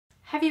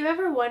Have you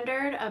ever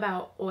wondered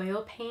about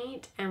oil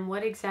paint and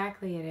what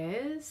exactly it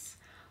is?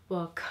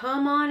 Well,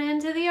 come on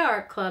into the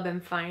art club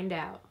and find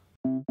out.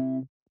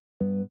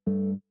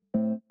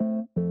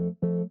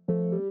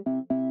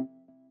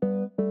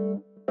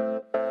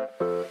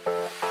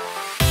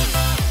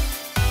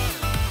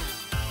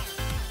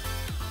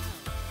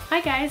 Hi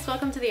guys,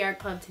 welcome to the art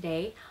club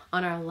today.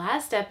 On our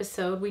last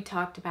episode, we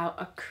talked about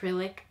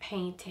acrylic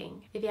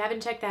painting. If you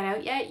haven't checked that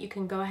out yet, you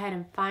can go ahead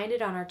and find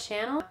it on our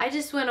channel. I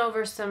just went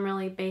over some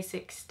really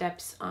basic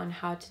steps on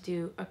how to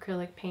do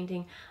acrylic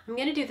painting. I'm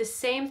gonna do the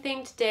same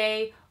thing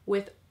today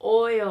with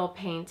oil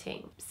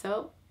painting.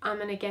 So I'm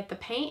gonna get the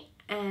paint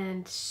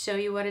and show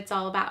you what it's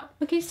all about.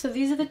 Okay, so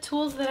these are the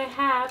tools that I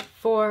have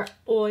for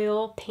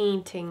oil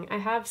painting. I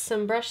have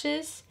some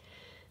brushes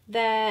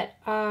that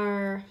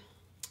are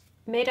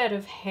made out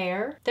of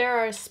hair. There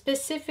are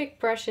specific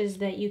brushes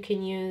that you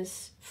can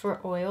use for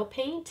oil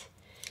paint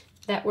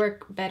that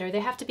work better. They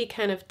have to be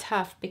kind of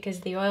tough because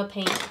the oil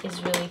paint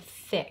is really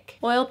thick.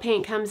 Oil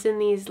paint comes in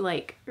these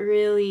like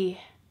really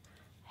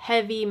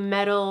heavy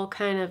metal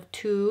kind of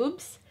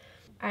tubes.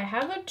 I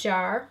have a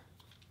jar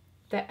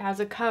that has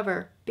a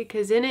cover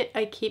because in it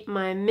I keep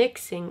my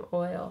mixing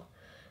oil,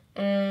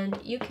 and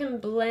you can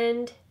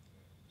blend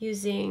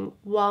using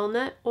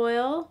walnut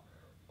oil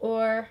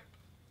or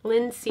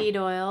linseed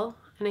oil,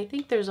 and I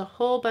think there's a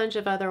whole bunch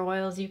of other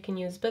oils you can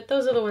use, but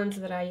those are the ones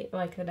that I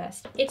like the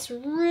best. It's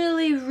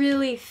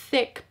really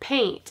thick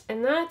paint,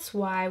 and that's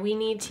why we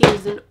need to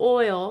use an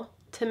oil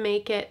to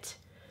make it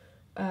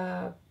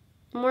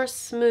more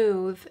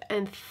smooth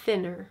and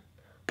thinner.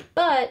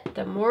 But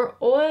the more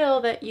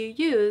oil that you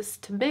use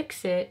to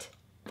mix it,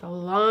 the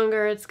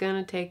longer it's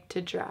gonna take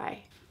to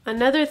dry.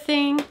 Another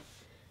thing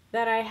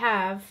that I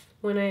have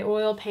when I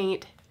oil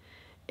paint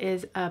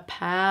is a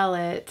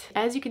palette.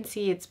 As you can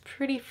see, it's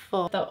pretty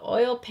full. The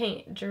oil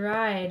paint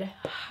dried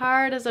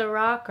hard as a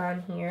rock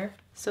on here.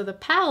 So the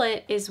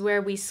palette is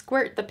where we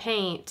squirt the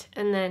paint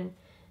and then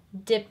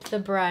dip the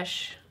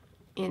brush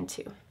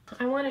into.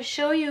 I want to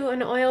show you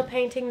an oil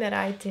painting that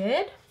I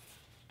did.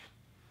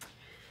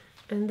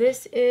 And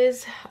this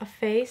is a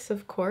face,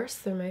 of course.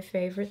 They're my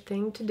favorite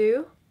thing to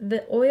do.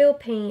 The oil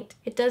paint,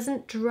 it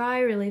doesn't dry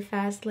really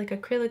fast like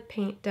acrylic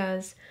paint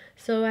does.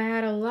 So I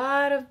had a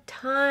lot of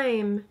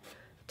time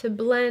to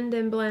blend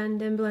and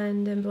blend and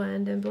blend and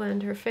blend and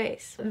blend her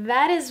face.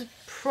 That is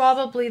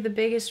probably the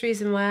biggest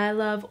reason why I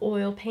love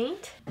oil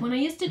paint. When I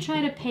used to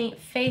try to paint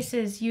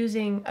faces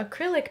using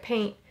acrylic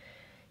paint,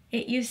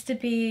 it used to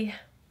be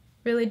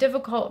really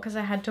difficult because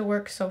I had to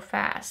work so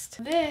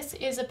fast. This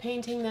is a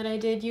painting that I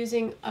did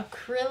using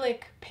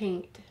acrylic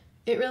paint.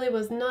 It really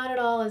was not at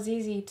all as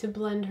easy to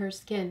blend her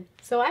skin.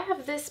 So I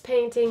have this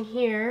painting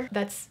here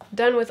that's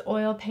done with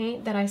oil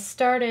paint that I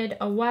started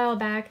a while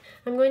back.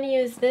 I'm going to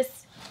use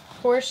this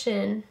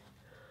portion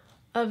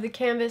of the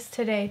canvas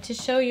today to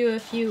show you a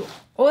few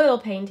oil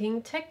painting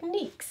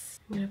techniques.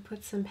 I'm gonna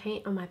put some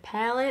paint on my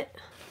palette,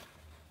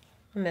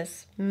 on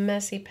this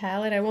messy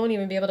palette. I won't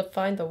even be able to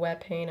find the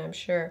wet paint, I'm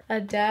sure. A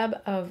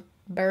dab of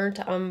burnt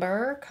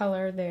umber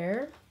color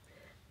there.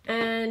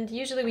 And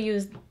usually we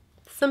use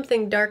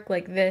something dark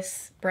like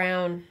this,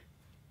 brown,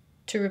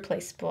 to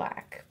replace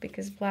black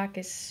because black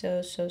is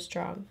so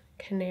strong.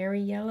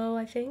 Canary yellow,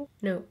 I think?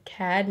 No,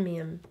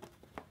 cadmium.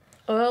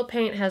 Oil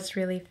paint has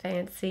really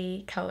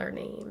fancy color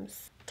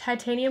names.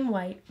 Titanium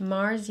white,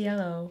 Mars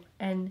yellow,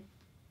 and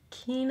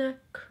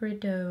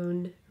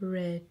quinacridone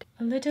red.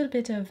 A little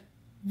bit of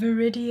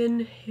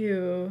viridian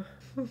hue.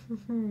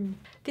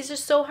 These are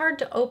so hard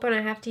to open,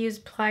 I have to use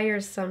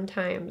pliers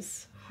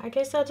sometimes. I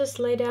guess I'll just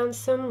lay down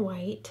some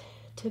white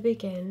to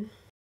begin.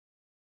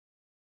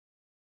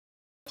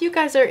 If you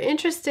guys are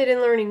interested in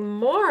learning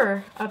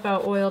more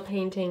about oil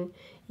painting,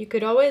 you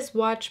could always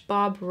watch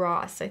Bob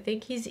Ross. I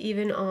think he's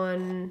even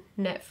on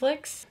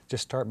Netflix.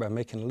 Just start by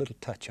making a little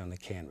touch on the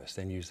canvas.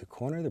 Then use the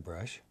corner of the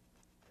brush,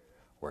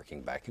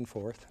 working back and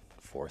forth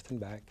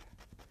and back.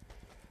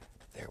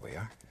 There we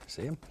are.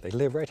 See them? They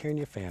live right here in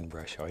your fan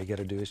brush. All you got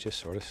to do is just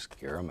sort of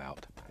scare them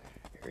out.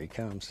 Here he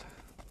comes.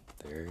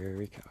 There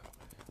he comes.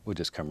 We'll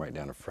just come right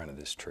down in front of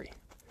this tree.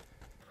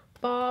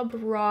 Bob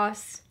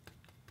Ross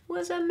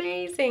was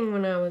amazing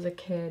when I was a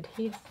kid.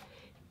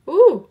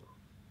 Ooh!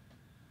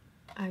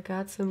 I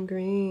got some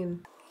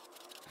green.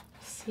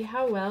 See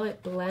how well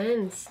it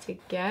blends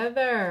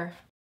together.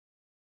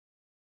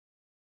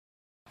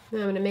 Now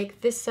I'm going to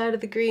make this side of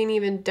the green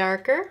even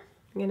darker.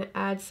 I'm going to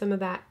add some of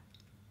that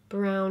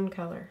brown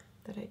color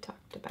that I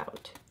talked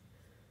about.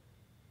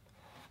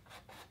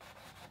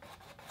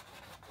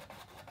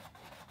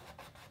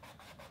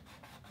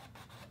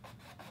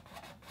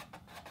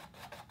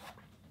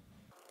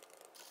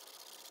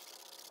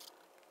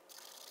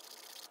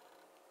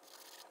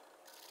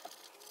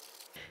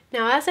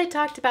 Now, as I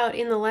talked about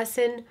in the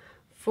lesson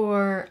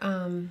for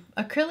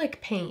acrylic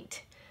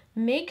paint,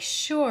 make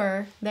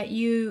sure that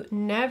you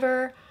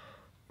never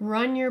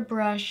run your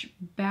brush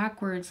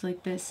backwards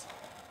like this.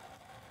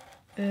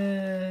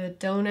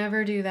 Don't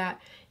ever do that.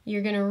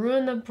 You're gonna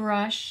ruin the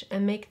brush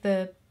and make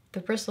the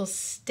bristles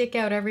stick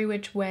out every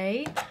which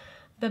way.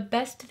 The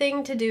best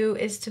thing to do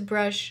is to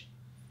brush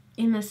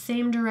in the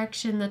same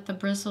direction that the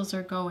bristles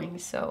are going,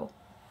 so.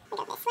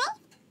 Go this way,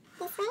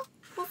 this way,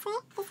 this way,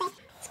 this way.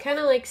 It's kind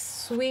of like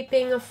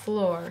sweeping a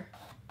floor.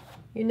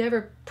 You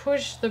never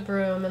push the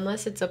broom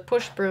unless it's a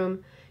push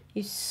broom.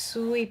 You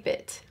sweep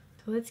it.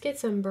 So let's get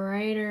some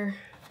brighter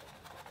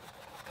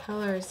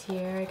colors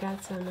here. I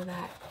got some of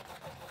that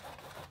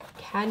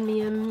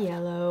cadmium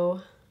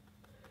yellow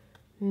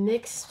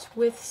mixed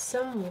with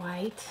some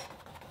white.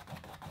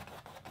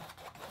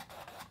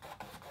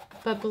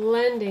 But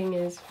blending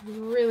is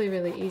really,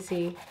 really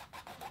easy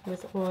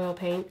with oil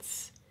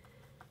paints.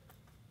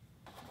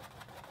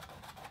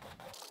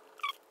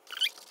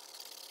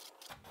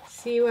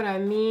 See what I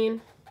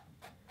mean?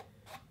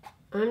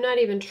 I'm not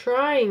even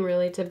trying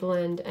really to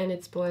blend, and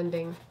it's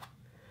blending.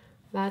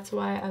 That's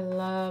why I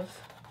love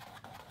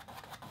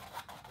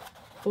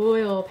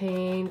oil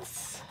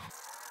paints.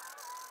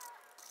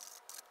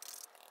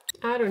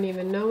 I don't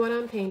even know what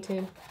I'm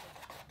painting.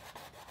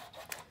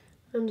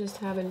 I'm just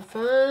having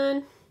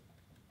fun,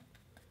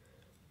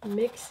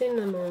 mixing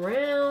them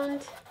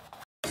around.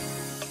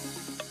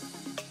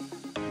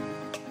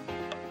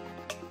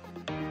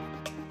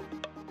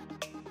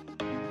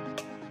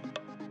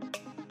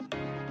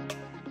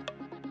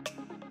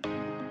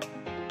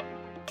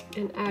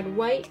 And add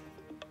white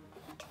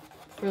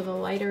for the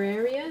lighter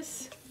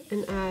areas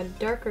and add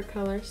darker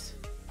colors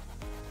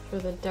for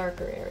the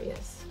darker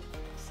areas.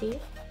 See?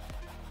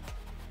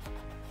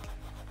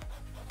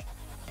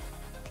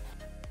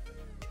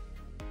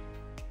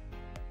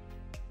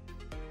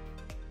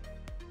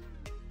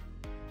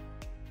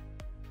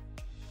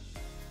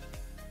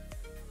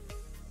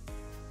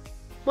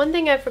 One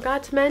thing I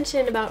forgot to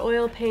mention about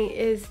oil paint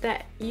is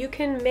that you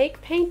can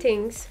make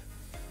paintings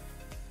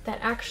that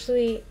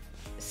actually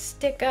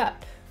stick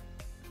up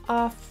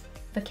off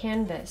the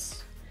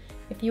canvas.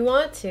 If you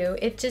want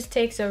to, it just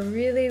takes a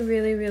really,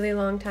 really, really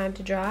long time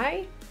to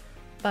dry,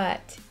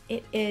 but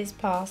it is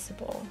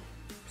possible.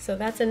 So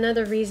that's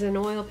another reason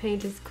oil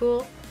paint is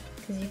cool,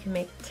 because you can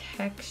make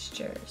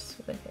textures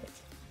with it.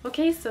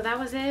 Okay, so that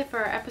was it for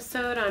our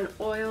episode on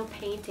oil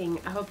painting.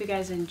 I hope you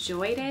guys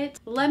enjoyed it.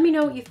 Let me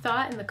know what you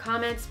thought in the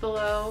comments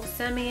below.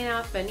 Send me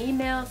off an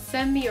email,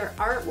 send me your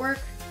artwork,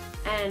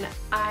 and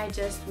I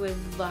just would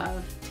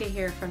love to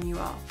hear from you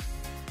all.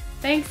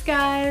 Thanks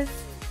guys,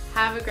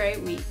 have a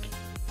great week.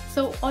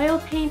 So oil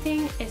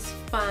painting is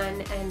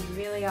fun and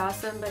really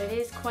awesome, but it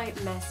is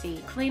quite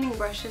messy. Cleaning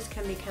brushes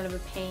can be kind of a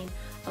pain.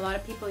 A lot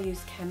of people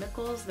use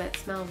chemicals that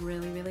smell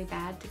really, really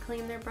bad to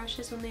clean their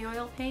brushes when they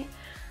oil paint.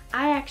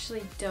 I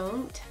actually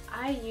don't.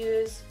 I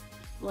use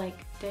like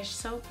dish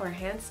soap or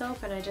hand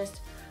soap, and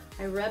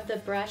I rub the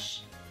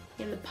brush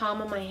in the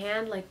palm of my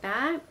hand like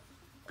that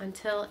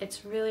until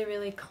it's really,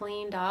 really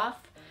cleaned off,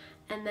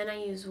 and then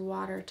I use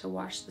water to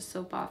wash the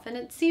soap off, and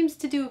it seems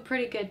to do a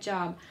pretty good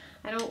job.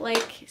 I don't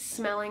like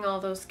smelling all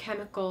those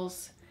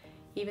chemicals,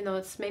 even though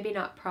it's maybe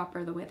not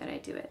proper the way that I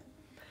do it.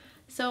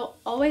 So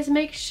always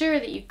make sure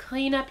that you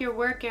clean up your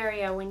work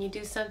area when you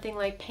do something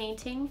like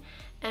painting,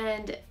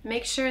 and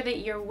make sure that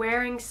you're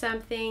wearing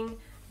something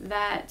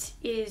that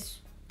is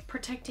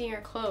protecting your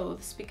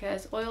clothes,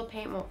 because oil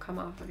paint won't come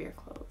off of your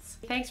clothes.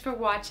 Thanks for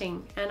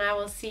watching, and I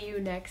will see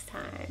you next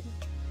time.